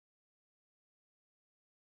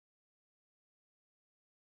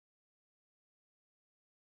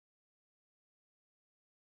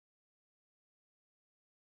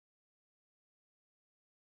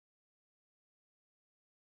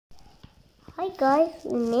Hi guys,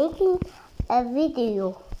 we're making a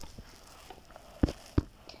video.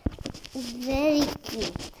 Very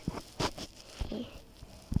cute.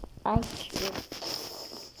 I cute.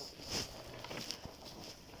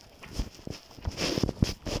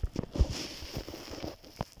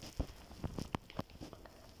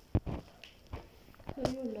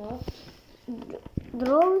 Can you not?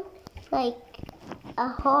 Draw like a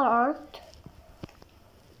heart.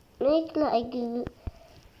 Make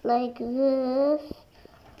like this.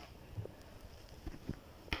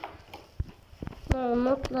 No,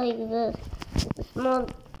 not like this. It's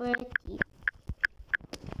not pretty.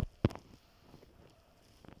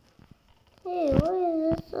 Hey, what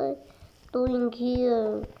is this doing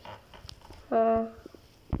here?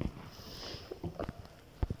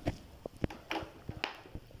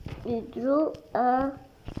 You drew a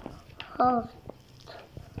heart.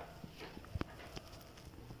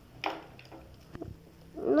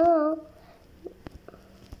 No.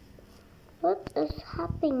 What is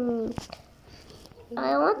happening?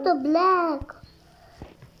 I want the black.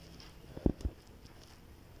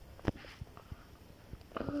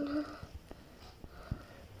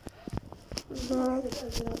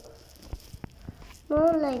 No,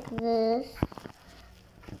 like this.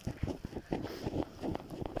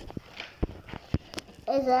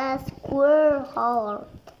 It's a square heart.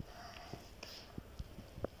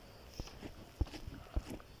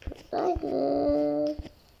 Like this.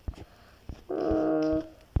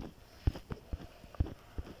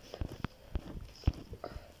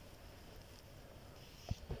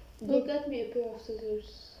 Go get me a pair of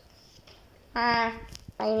scissors. I'm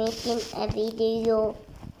making a video.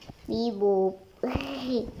 Beep.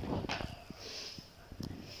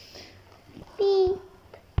 Beep.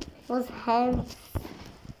 Was hands.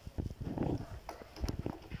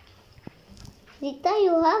 Rita,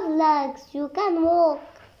 you have legs. You can walk.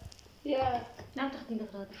 Yeah. نعم تاخدين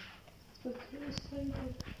الغراضي.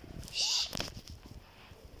 Shh.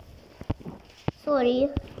 Sorry.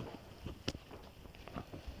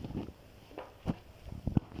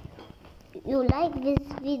 You like this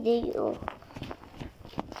video?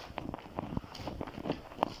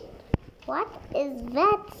 What is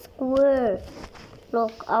that square?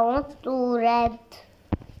 Look, I want to red.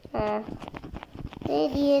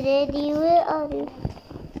 Ready, where are you?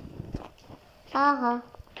 Aha.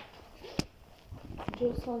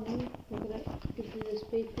 Just on me. I'm gonna give you this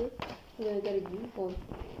paper. I'm gonna get a glue gun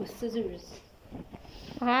with scissors.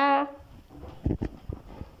 Why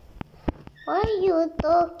are you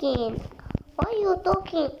talking? What are you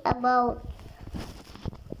talking about?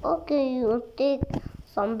 Okay, you take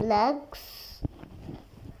some blacks.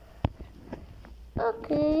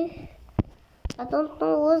 Okay. I don't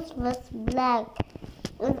know what's this black.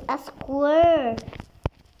 It's a square.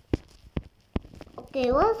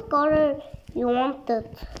 Okay, what color you wanted?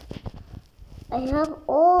 I have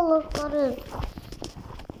all the colors.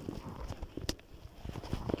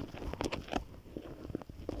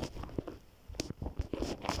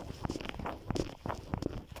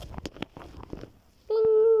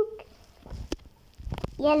 Pink.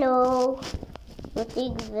 Yellow. You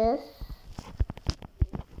take this.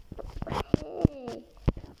 Hey,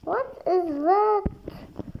 what is that?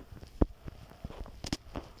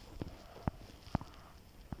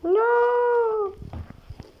 No,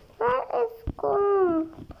 that is gone.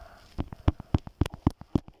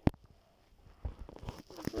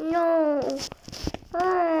 No.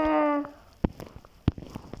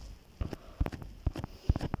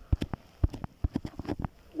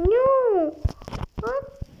 No.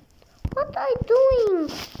 What are you doing?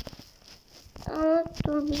 I want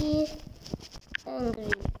to be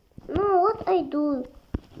angry. No, what I do?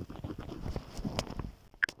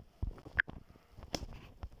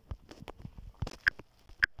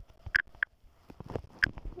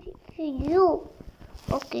 You.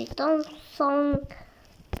 Okay, Thompson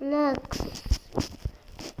blacks.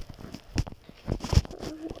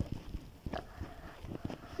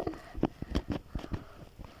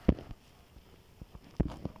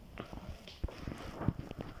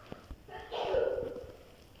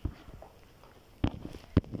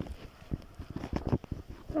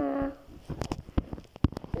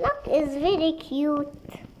 Look, it's very cute.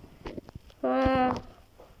 I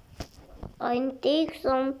take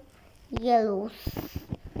some yellows.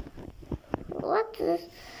 What is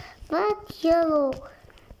that yellow?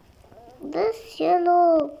 This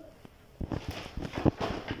yellow.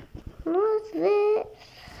 What's this?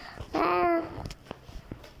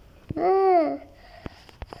 This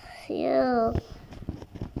yellow.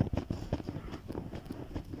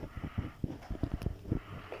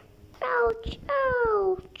 Ouch,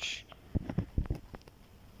 ouch.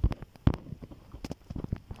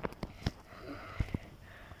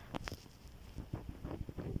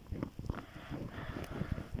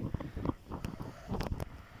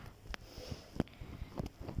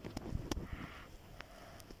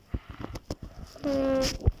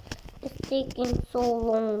 It's taking so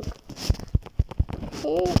long.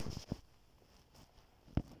 Okay.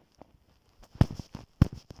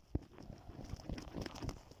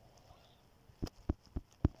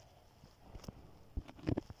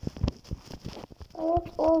 I want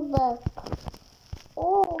all back.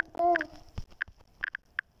 Oh, okay.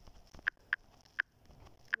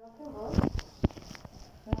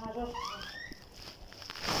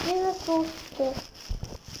 Give us toaster.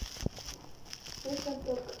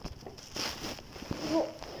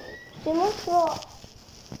 C'est moi ça.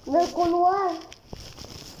 Le couloir.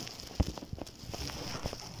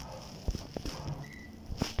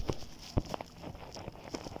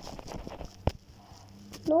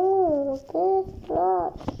 Non, qu'est-ce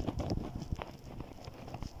là?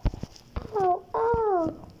 Ow,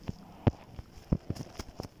 ow.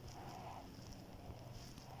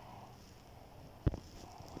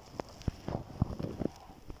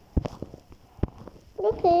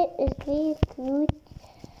 Okay, it's very cute.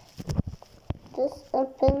 This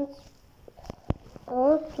opens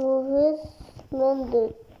onto his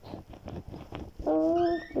mandate.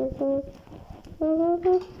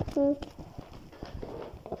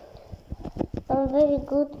 I'm very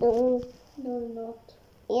good. No, you're not.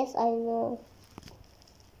 Yes, I know.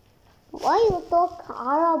 Why you talk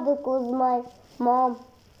Arabic with my mom?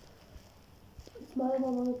 It's my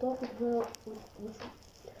mom. I talk with her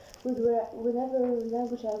with whatever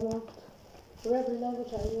language I want. Whatever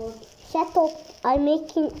language I want. Shut up. I'm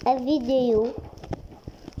making a video.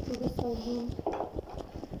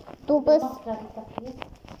 Du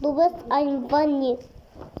bist ein Bunny.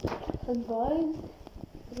 And why?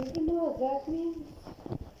 Do you know what that means?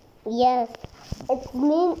 Yes. Its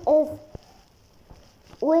name is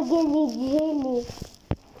Wiggly Jelly.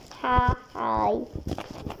 Hi.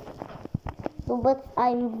 Du bist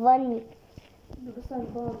ein Bunny. Du bist ein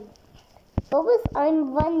Baum. Du bist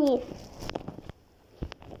ein Bunny.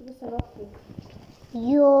 Du bist ein Apfel.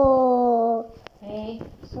 Yo. Hey,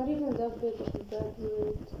 It's not even that big of a bad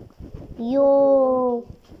word. Yo.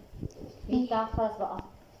 wie darf das war?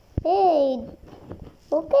 Hey.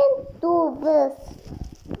 Who can do this?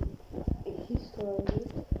 He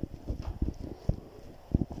started.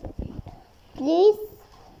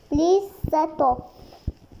 Please set up.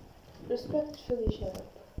 Respectfully shut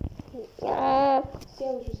up. Yeah. See,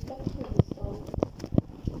 I was respectful this song.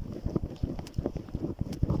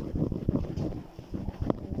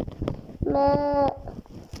 Now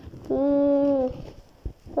we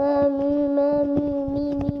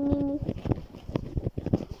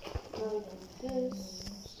got this.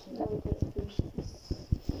 Now we gotta finish this.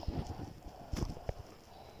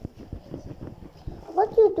 What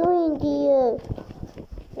you doing here?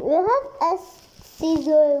 You have a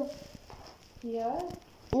scissor. Yeah?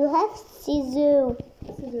 You have scissor.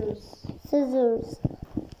 Scissors.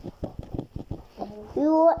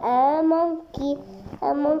 You a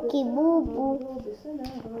monkey boo boo.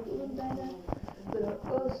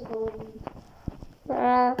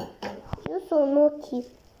 You so naughty.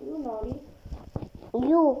 You're naughty.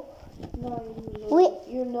 You. No,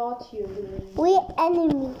 you're not here. We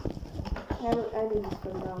enemy. We're enemies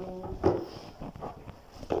from now on.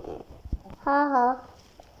 Haha.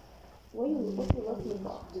 What you looking at?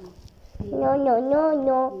 No.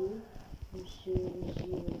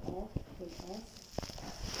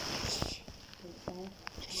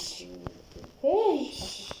 Hey!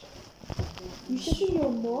 You shitting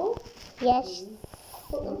your mom? Yes.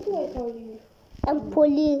 What do I tell you? I'm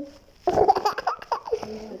police.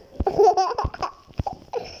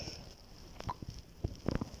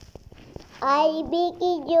 I big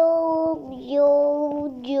Joe.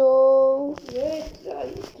 Wait,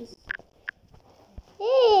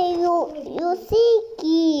 Hey, you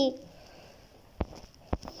sicky.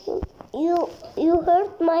 You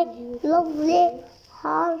hurt my lovely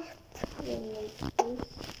heart. like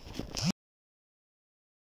this.